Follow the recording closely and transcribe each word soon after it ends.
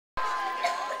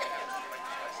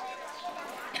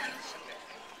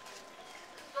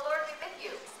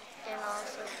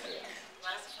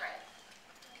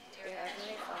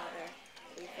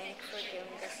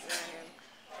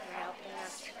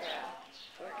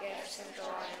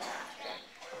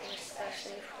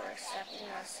accepting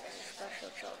us as your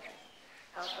special children.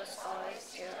 Help us always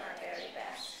do our very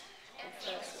best and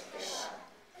fill us with your love,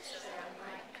 so that we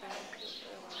might become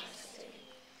people who want us to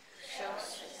be. Show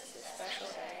us this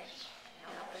special day,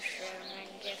 and help us share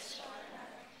many gifts with one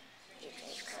another. Through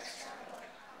Jesus Christ our Lord.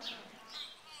 Amen.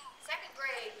 Second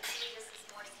grade, lead us this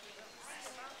morning.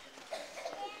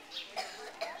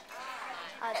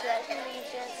 I pledge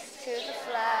allegiance to the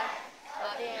flag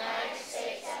of the United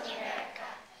States of America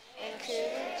and to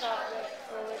the republic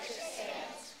for which it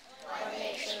stands, one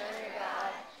nation under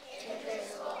God,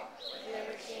 indivisible, with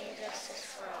liberty and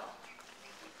justice for all.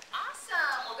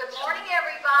 Awesome. Well, good morning,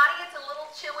 everybody. It's a little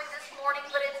chilly this morning,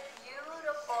 but it's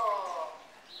beautiful.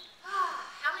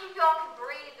 How many of y'all can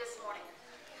breathe this morning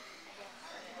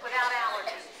without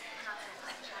allergies?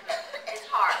 It's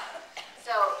hard.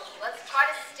 So let's try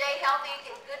to stay healthy and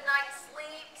get a good night's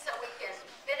sleep so we can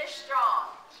finish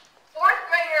strong. Fourth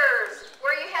graders,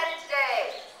 where are you headed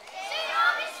today? St.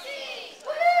 Augustine.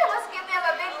 Woohoo! Let's give them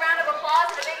a big round of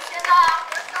applause and a big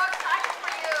send-off. We're so excited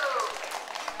for you.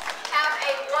 Have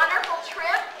a wonderful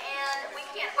trip, and we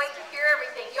can't wait to hear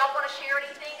everything. Y'all want to share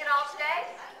anything at all today?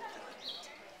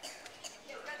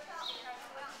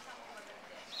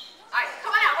 All right,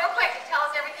 come on out real quick and tell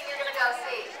us everything you're going to go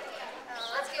see.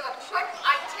 Let's give a quick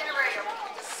itinerary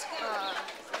of the school.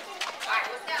 All right,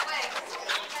 what's that way?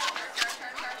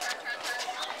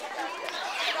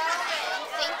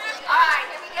 All right,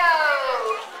 here we go.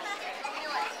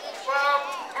 Well,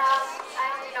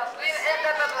 I only know.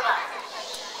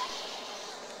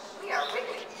 We are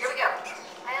wicked. Here we go.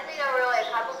 I only know really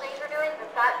a couple things we're doing.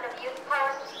 We've got the youth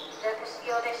park, the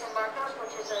Castillo de San Marcos,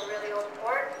 which is a really old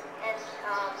fort, and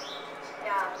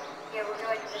we're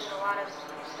going to visit a lot of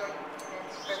historic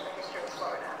monuments from the history of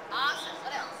Florida. Awesome.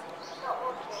 What else? The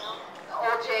old jail. The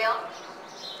old jail.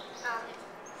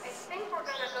 I think we're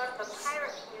going to go to the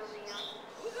Pirates Museum.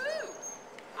 Woohoo!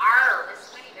 Arr, Miss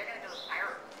Sweeney, they're going to go to the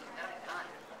Pirates Museum. That'll be fun.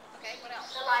 Okay, what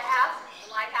else? The lighthouse.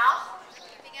 The lighthouse.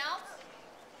 Anything else?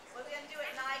 What are we going to do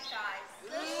at night, guys?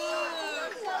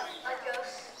 A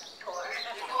ghost tour.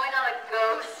 You're going on a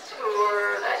ghost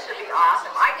tour. That should be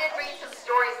awesome. I did read some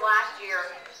stories last year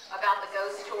about the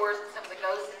ghost tours and some of the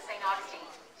ghosts in St. Augustine.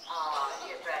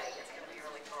 Get ready. It's going to be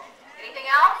really cool. Anything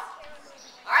else?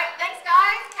 All right. Thanks,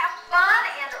 guys. Have fun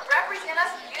and represent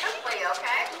us beautifully,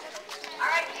 okay?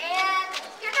 All right. And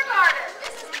kindergarten.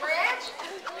 Mrs. Bridge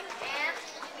and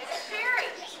Mrs. Perry.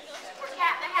 We're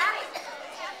Cat in the Hattie.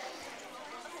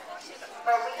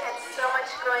 Well, we had so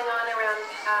much going on around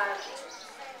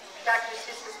Dr.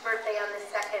 Seuss's birthday on the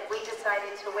 2nd. We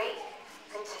decided to wait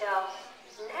until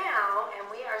now, and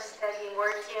we are studying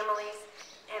word families,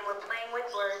 and we're playing with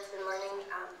words and learning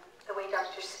the way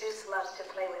Dr. Seuss loved to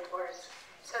play with words.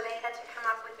 So they had to come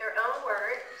up with their own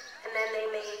word, and then they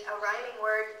made a rhyming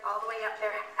word all the way up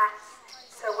their hats.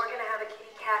 So we're going to have a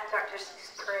kitty cat Dr.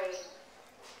 Seuss parade.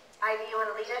 Ivy, you want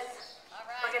to lead us? All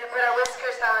right. We're going to put our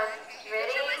whiskers on. You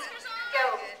ready? Put your whiskers on.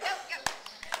 Go. Go, go.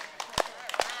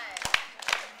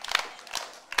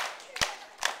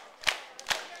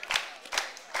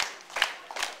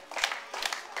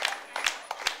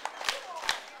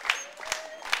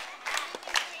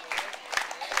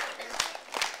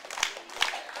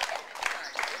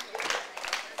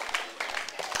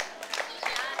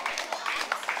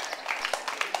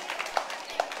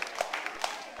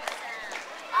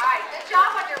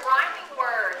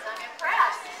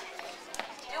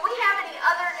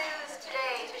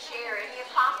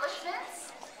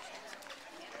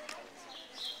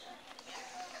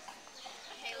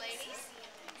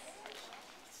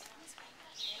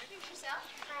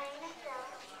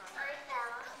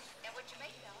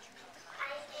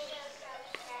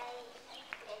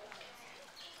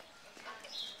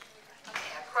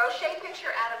 Crochet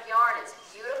picture out of yarn. It's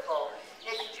beautiful.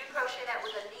 Now, did you crochet that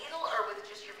with a needle or with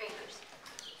just your fingers?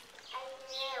 I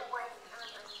did it with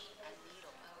A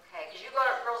needle. Okay, because you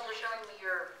girls were showing me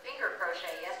your finger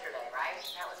crochet yesterday, right?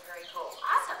 That was very cool.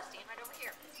 Awesome. Stand right over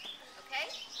here. Okay.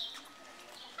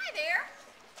 Hi there.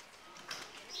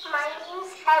 My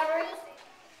name's Henry,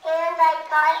 and I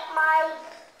got my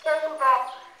game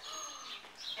ball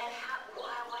And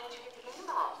why did you get the game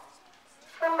ball?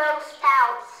 for most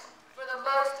outs. For the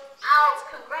most outs.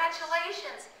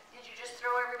 Congratulations. Did you just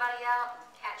throw everybody out,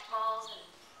 catch balls, and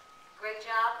great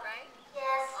job, right?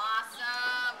 Yes.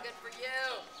 Awesome. Good for you.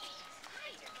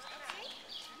 Hi. Okay.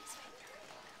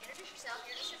 Introduce yourself.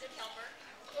 You're just a good helper.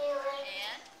 Kaylin.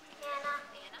 And Hannah.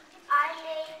 Anna. I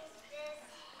made this.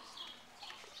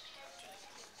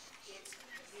 It's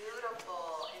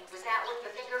beautiful. And was that with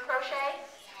the finger crochet?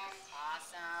 Yes.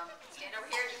 Awesome. Stand over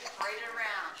here. You can parade it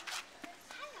around.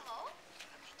 Hello.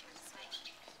 Okay, turn this way.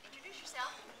 Introduce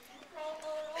yourself.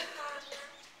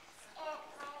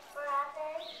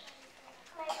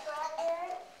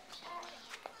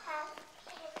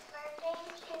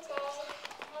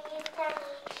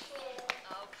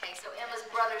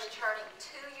 brother's turning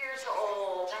 2 years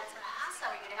old. That's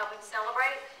awesome. Are you going to help him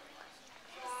celebrate?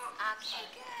 Okay,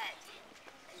 good.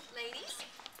 Ladies?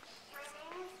 My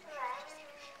name is Riley.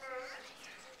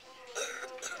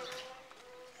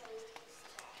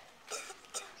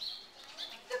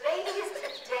 The baby is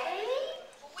today?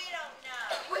 We don't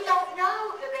know. We don't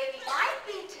know. The baby might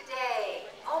be today.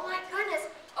 Oh my goodness.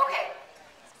 Okay.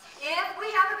 If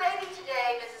we have a baby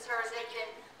today, Mrs. Herzig,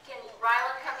 can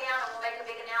Rylan come down and we'll make a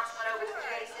big announcement over the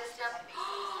PA system?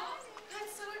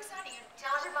 That's so exciting.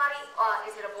 Tell everybody,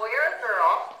 is it a boy or a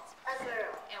girl? A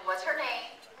girl. And what's her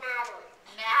name? Madeline.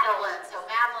 Madeline. So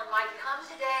Madeline might come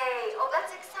today. Oh,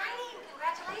 that's exciting.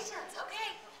 Congratulations.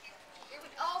 Okay.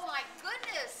 Oh my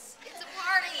goodness. It's a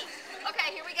party.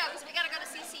 Okay, here we go, because we got to go to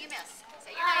CCMS.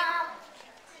 Say your name.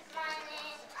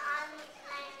 I'm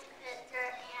Victor,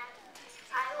 and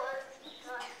I was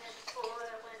going to school when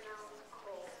it was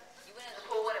cold. You went in the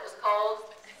pool when it was cold?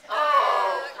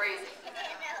 Oh, freezing. And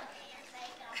I got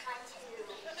my tube.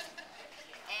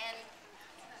 And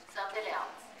something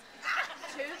else.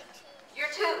 Tooth? Your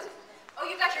tube. Oh,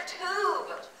 you got your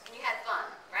tube. And you had fun,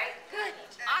 right? Good.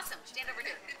 Awesome. Stand over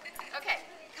here. Okay.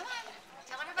 Come on.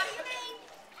 Tell everybody your name.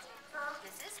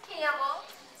 This is Campbell.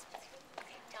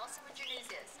 Okay, tell us what your news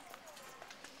is.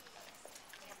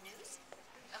 You have news?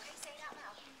 Okay, say it out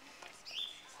loud.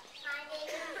 My baby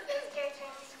sister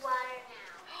drinks water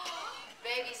now.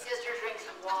 Baby sister drinks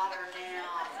water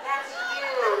now. That's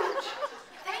huge.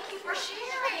 Thank you for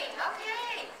sharing.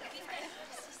 Okay.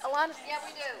 Alana? Yeah,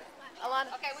 we do.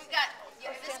 Alana? Okay, we've got,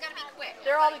 this is going to be quick.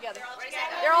 They're all together. What is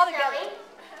that? They're all together.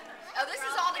 Oh, this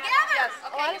is all together? Yes.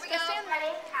 Okay, Alana, here we go go. stand. My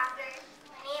name's Catherine.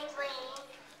 My name's Lainey.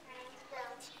 My name's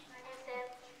Bill. My name's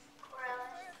Viv. Cora.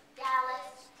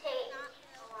 Dallas. Tate.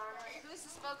 Alana. Who's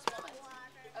the spokeswoman?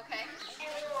 Okay.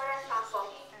 And we won our softball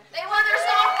game. They won their